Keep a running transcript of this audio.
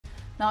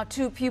Now,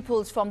 two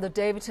pupils from the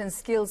Daveyton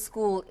Skills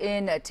School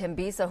in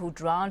Themibsa who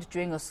drowned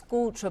during a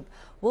school trip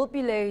will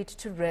be laid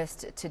to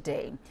rest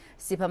today.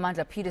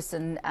 Siphamandla,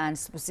 Peterson and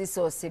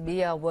Sibusiso,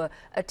 Sibiya were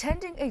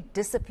attending a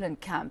discipline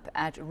camp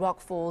at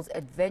Rockfall's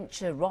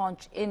Adventure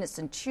Ranch in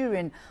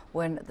Centurion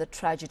when the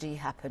tragedy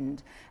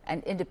happened.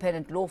 An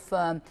independent law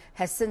firm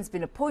has since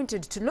been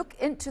appointed to look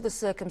into the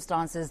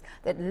circumstances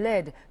that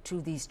led to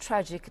these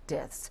tragic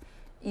deaths.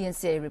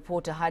 eNCA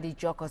reporter Heidi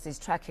Jokos is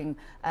tracking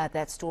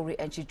that story,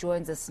 and she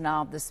joins us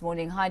now this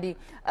morning. Heidi,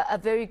 a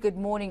very good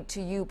morning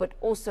to you, but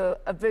also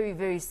a very,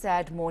 very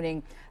sad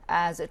morning,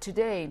 as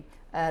today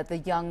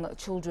the young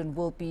children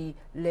will be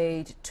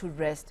laid to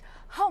rest.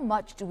 How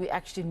much do we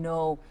actually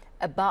know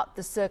about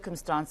the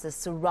circumstances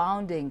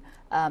surrounding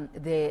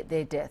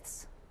their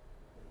deaths?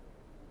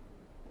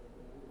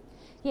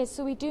 Yes,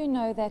 so we do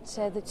know that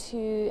the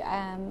two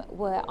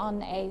were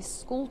on a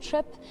school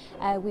trip.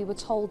 We were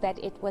told that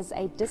it was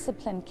a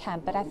discipline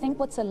camp, but I think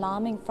what's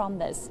alarming from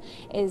this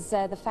is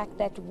the fact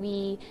that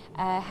we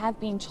have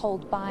been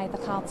told by the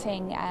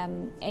Gauteng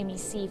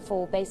MEC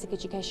for Basic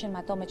Education,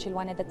 Matome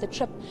Chilwane, that the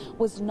trip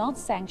was not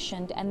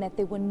sanctioned and that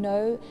there were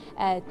no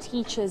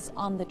teachers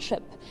on the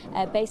trip,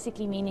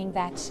 basically meaning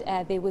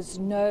that there was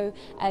no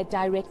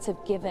directive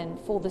given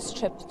for this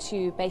trip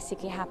to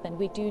basically happen.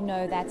 We do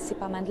know that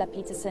Siphamandla,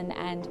 Peterson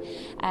and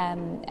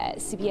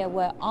Sibiya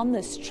were on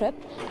this trip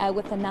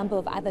with a number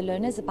of other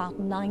learners, about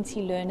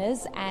 90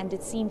 learners, and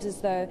it seems as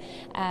though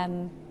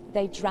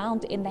they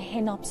drowned in the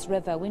Henops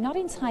River. We're not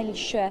entirely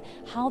sure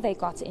how they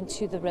got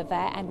into the river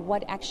and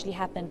what actually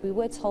happened. We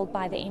were told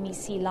by the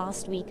MEC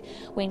last week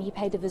when he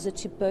paid a visit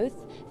to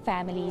both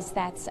families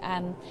that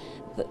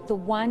the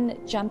one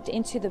jumped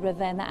into the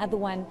river and the other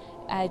one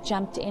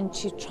jumped in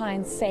to try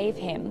and save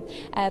him.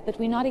 But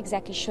we're not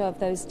exactly sure of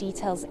those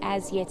details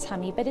as yet,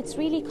 Tami. But it's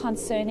really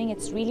concerning.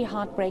 It's really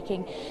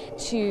heartbreaking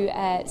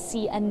to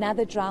see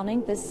another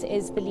drowning. This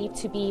is believed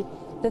to be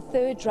the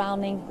third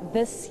drowning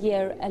this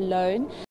year alone.